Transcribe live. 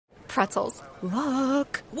Pretzels.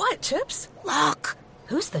 Look. What, Chips? Look.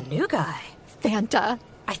 Who's the new guy? Fanta.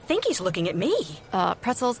 I think he's looking at me.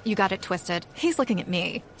 Pretzels, you got it twisted. He's looking at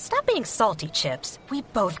me. Stop being salty, Chips. We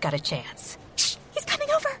both got a chance. Shh, he's coming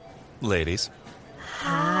over. Ladies.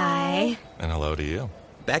 Hi. And hello to you.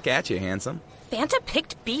 Back at you, handsome. Fanta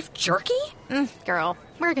picked beef jerky? Girl,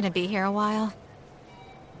 we're gonna be here a while.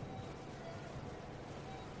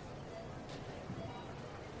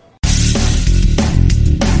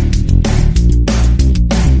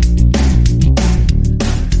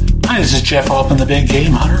 Hi, this is Jeff Altman, the Big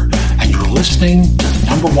Game Hunter, and you're listening to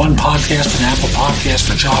the #1 podcast in Apple Podcasts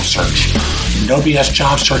for job search, No BS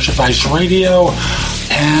Job Search Advice Radio,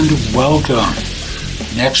 and welcome.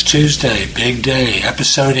 Next Tuesday, big day,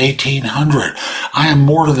 episode 1800. I am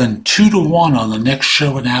more than 2-1 on the next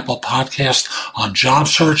show in Apple Podcast on job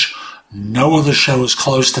search. No other show is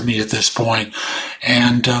close to me at this point,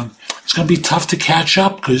 and it's going to be tough to catch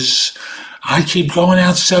up because I keep going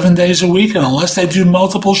out 7 days a week, and unless they do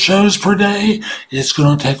multiple shows per day, it's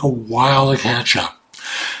going to take a while to catch up.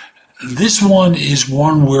 This one is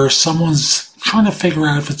one where someone's trying to figure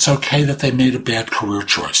out if it's okay that they made a bad career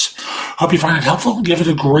choice. Hope you find it helpful. Give it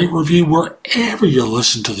a great review wherever you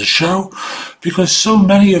listen to the show, because so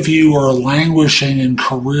many of you are languishing in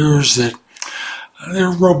careers that they're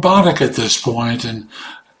robotic at this point, and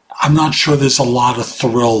I'm not sure there's a lot of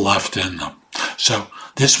thrill left in them. So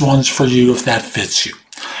this one's for you if that fits you.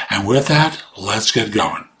 And with that, let's get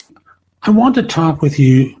going. I want to talk with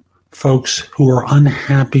you folks who are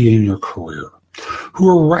unhappy in your career, who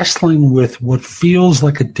are wrestling with what feels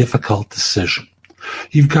like a difficult decision.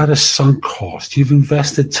 You've got a sunk cost. You've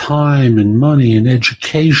invested time and money and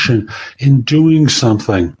education in doing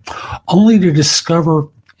something, only to discover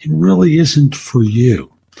it really isn't for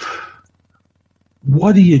you.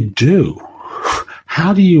 What do you do?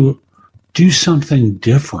 How do you do something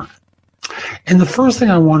different? And the first thing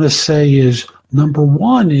I want to say is, number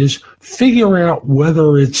one is figure out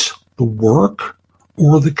whether it's the work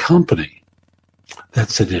or the company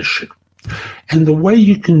that's at issue. And the way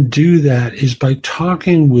you can do that is by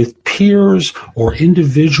talking with peers or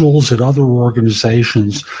individuals at other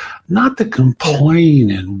organizations, not to complain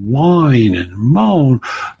and whine and moan,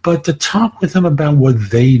 but to talk with them about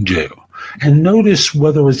what they do. And notice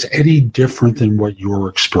whether it's any different than what your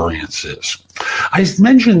experience is. I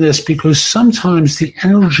mention this because sometimes the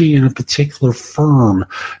energy in a particular firm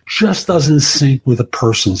just doesn't sync with a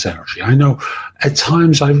person's energy. I know at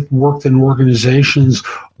times I've worked in organizations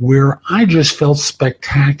where I just felt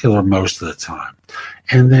spectacular most of the time.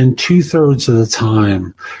 And then 2/3 of the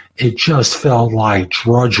time, it just felt like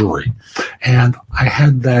drudgery. And I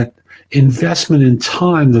had that investment in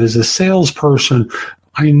time that as a salesperson,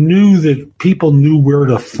 I knew that people knew where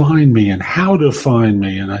to find me and how to find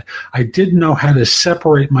me, and I didn't know how to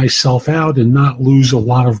separate myself out and not lose a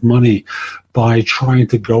lot of money by trying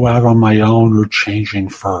to go out on my own or changing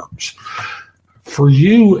firms. For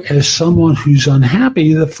you, as someone who's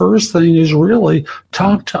unhappy, the first thing is really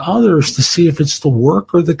talk to others to see if it's the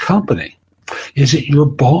work or the company. Is it your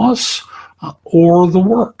boss or the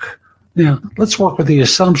work? Now, let's work with the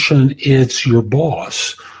assumption it's your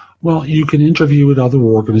boss. Well, you can interview at other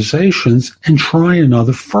organizations and try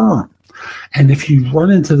another firm. And if you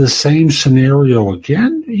run into the same scenario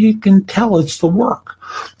again, you can tell it's the work.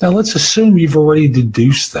 Now, let's assume you've already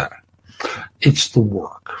deduced that. It's the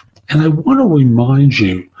work. And I want to remind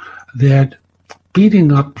you that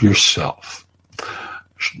beating up yourself,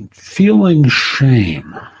 feeling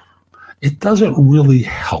shame, it doesn't really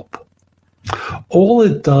help. All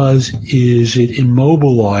it does is it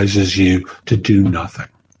immobilizes you to do nothing.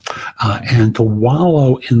 And to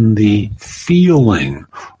wallow in the feeling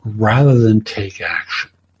rather than take action.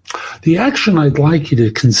 The action I'd like you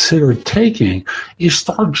to consider taking is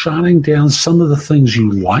start jotting down some of the things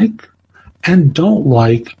you like and don't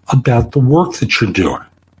like about the work that you're doing.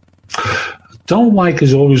 Don't like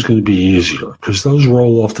is always going to be easier because those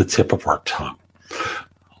roll off the tip of our tongue.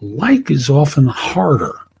 Like is often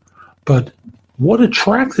harder, but what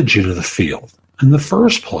attracted you to the field in the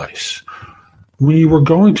first place? When you were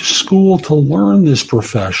going to school to learn this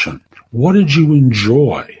profession, what did you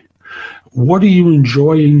enjoy? What do you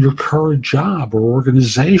enjoy in your current job or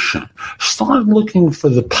organization? Start looking for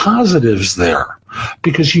the positives there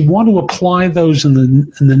because you want to apply those in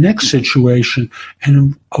the next situation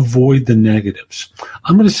and avoid the negatives.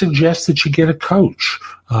 I'm going to suggest that you get a coach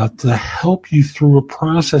to help you through a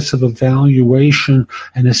process of evaluation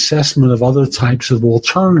and assessment of other types of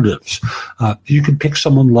alternatives. You can pick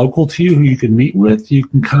someone local to you who you can meet with. You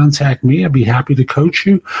can contact me. I'd be happy to coach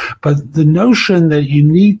you. But the notion that you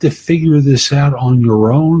need to figure this out on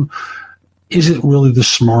your own isn't really the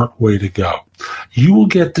smart way to go. You will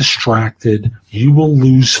get distracted, you will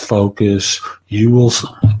lose focus, you will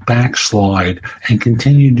backslide and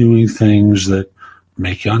continue doing things that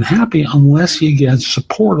make you unhappy unless you get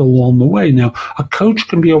support along the way. Now, a coach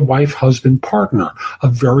can be a wife, husband, partner, a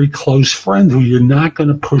very close friend who you're not going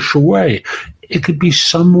to push away. It could be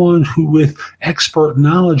someone who with expert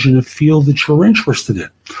knowledge in a field that you're interested in.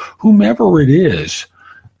 Whomever it is,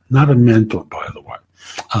 not a mentor, by the way,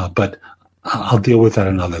 but I'll deal with that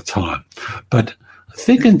another time. But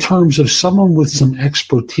think in terms of someone with some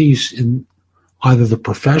expertise in either the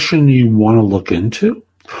profession you want to look into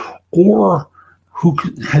or who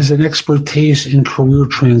has an expertise in career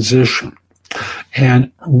transition,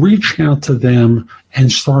 and reach out to them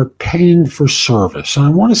and start paying for service. And I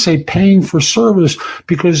want to say paying for service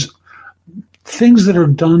because things that are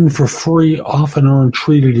done for free often aren't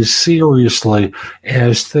treated as seriously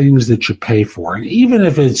as things that you pay for. And even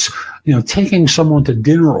if it's, taking someone to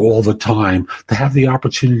dinner all the time, to have the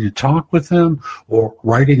opportunity to talk with them or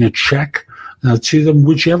writing a check to them,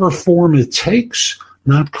 whichever form it takes,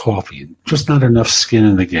 not coffee, just not enough skin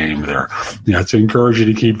in the game there, to encourage you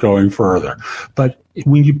to keep going further. But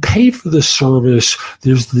when you pay for the service,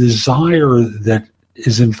 there's the desire that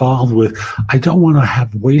is involved with, I don't want to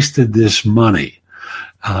have wasted this money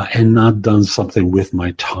and not done something with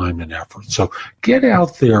my time and effort. So get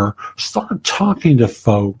out there, start talking to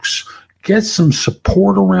folks, get some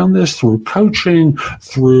support around this through coaching,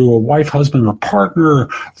 through a wife, husband, or partner,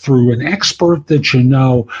 through an expert that you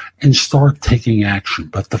know, and start taking action.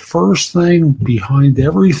 But the first thing behind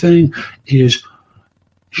everything is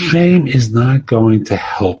shame is not going to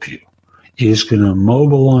help you. It is going to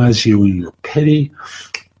mobilize you in your pity,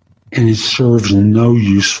 and it serves no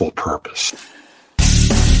useful purpose.